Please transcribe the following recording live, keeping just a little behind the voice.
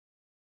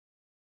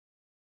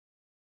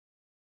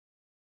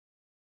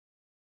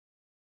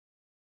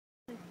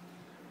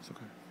It's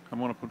okay. I'm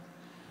gonna put.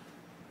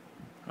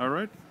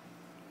 Alright.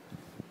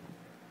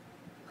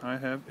 I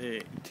have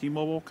a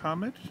T-Mobile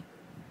Comet.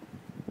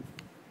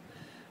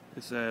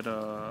 It's at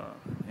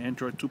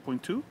Android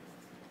 2.2.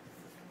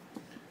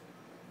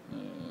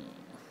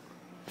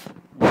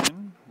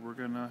 And we're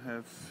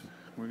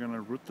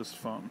gonna root this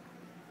phone.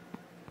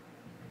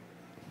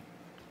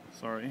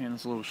 Sorry,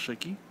 hand's a little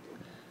shaky.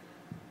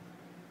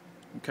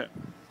 Okay.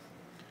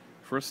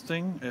 First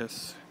thing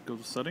is go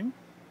to setting.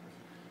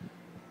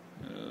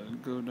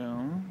 Go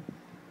down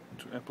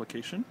to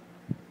application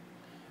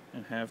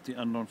and have the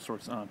unknown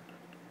source on.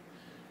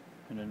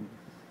 And then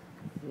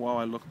while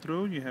I look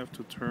through, you have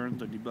to turn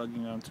the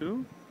debugging on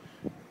too.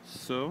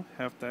 So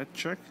have that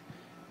checked,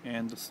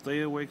 and the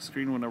stay awake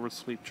screen whenever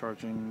sleep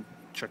charging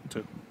check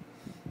too.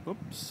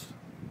 Oops.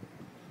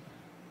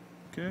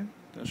 Okay,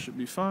 that should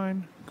be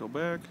fine. Go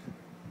back.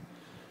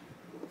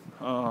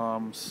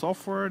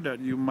 Software that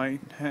you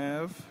might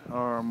have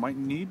or might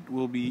need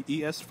will be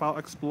ES File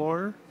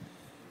Explorer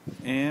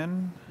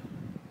and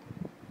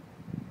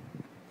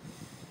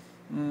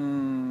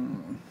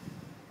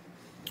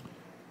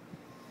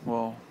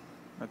well,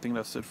 I think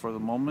that's it for the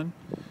moment.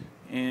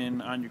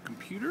 And on your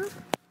computer,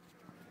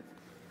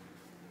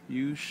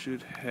 you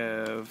should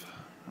have.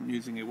 I'm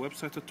using a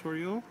website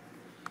tutorial,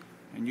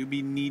 and you'll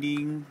be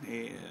needing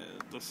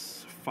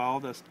this file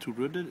that's to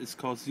root it. It's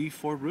called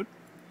Z4root,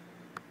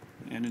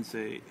 and it's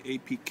a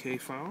APK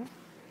file.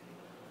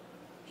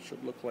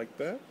 Should look like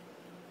that.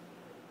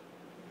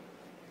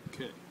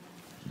 Okay.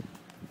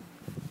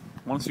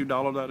 Once you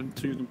download that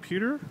into your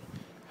computer,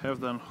 have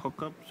them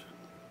hook up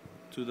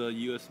to the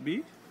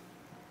USB.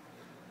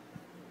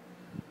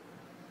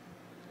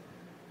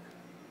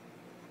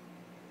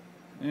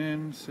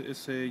 And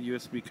it's a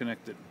USB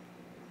connected.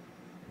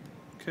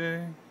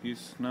 Okay,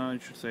 now you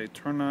should say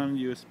turn on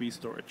USB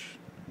storage.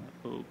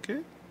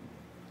 Okay.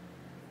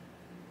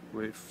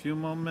 Wait a few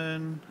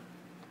moments.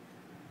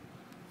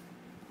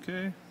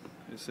 Okay,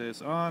 it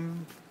says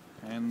on,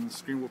 and the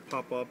screen will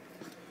pop up.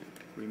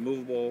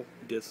 Removable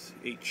disk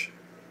H.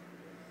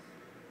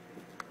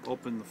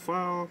 Open the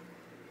file,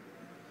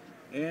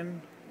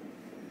 and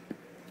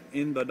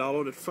in the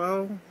downloaded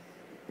file,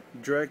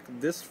 drag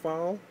this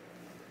file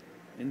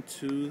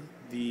into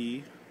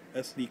the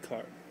SD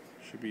card.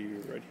 Should be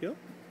right here.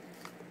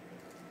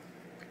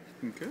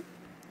 Okay.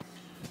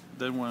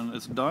 Then when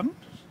it's done,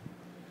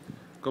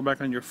 go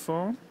back on your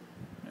phone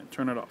and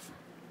turn it off.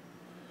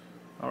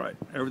 Alright,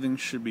 everything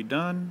should be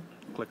done.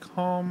 Click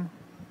home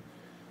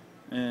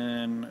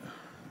and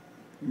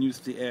use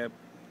the app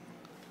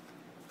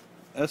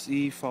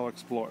SE File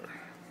Explorer.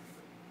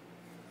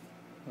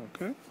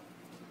 Okay.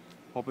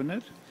 Open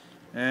it,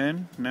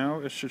 and now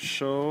it should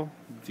show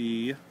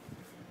the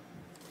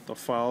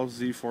file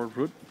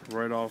Z4root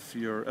right off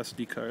your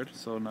SD card.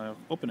 So now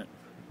open it.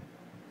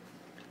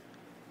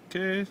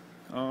 Okay,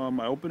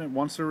 I opened it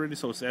once already,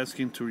 so it's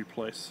asking to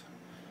replace.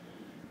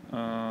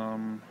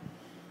 I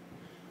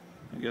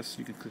guess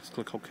you can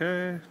click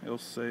OK. It'll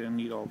say I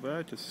need all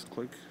that. Just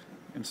click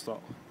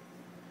install.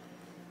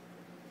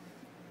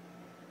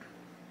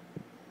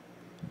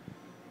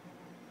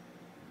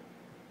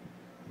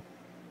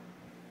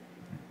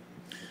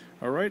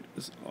 Alright,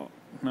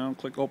 now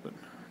click open.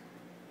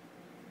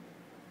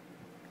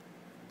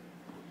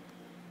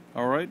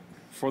 Alright,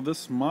 for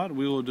this mod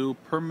we will do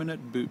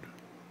permanent boot.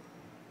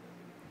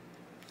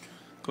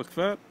 Click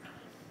that.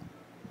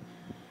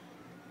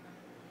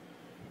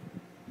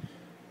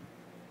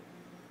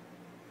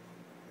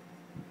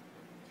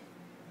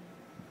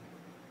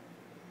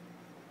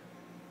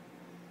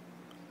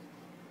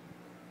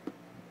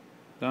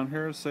 Down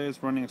here it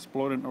says running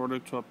exploit in order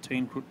to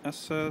obtain root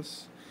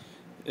access.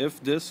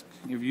 If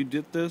you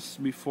did this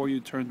before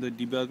you turn the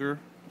debugger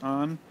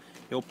on,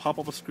 it'll pop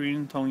up a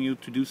screen telling you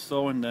to do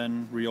so and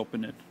then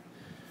reopen it.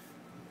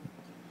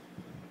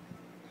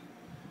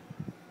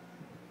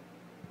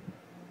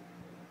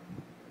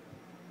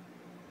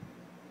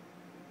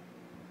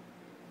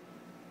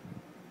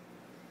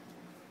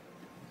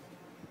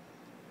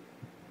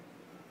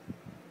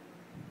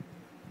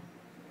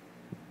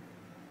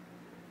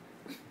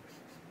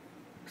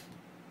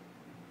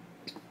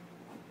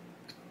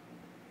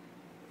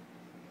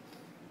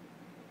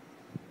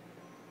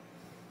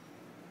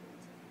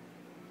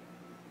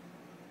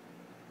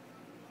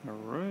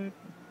 Alright.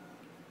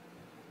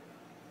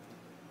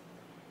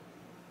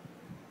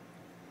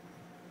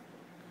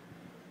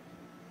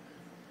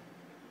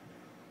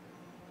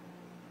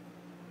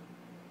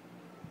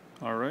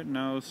 Alright,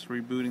 now it's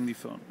rebooting the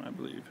phone, I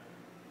believe.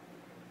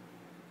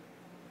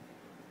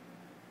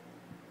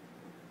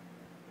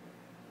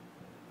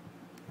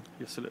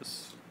 Yes, it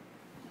is.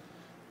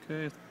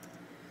 Okay.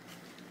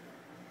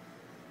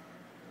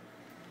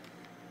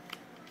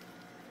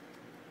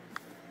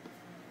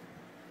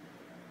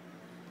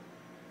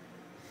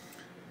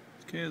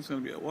 Okay, it's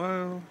gonna be a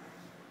while.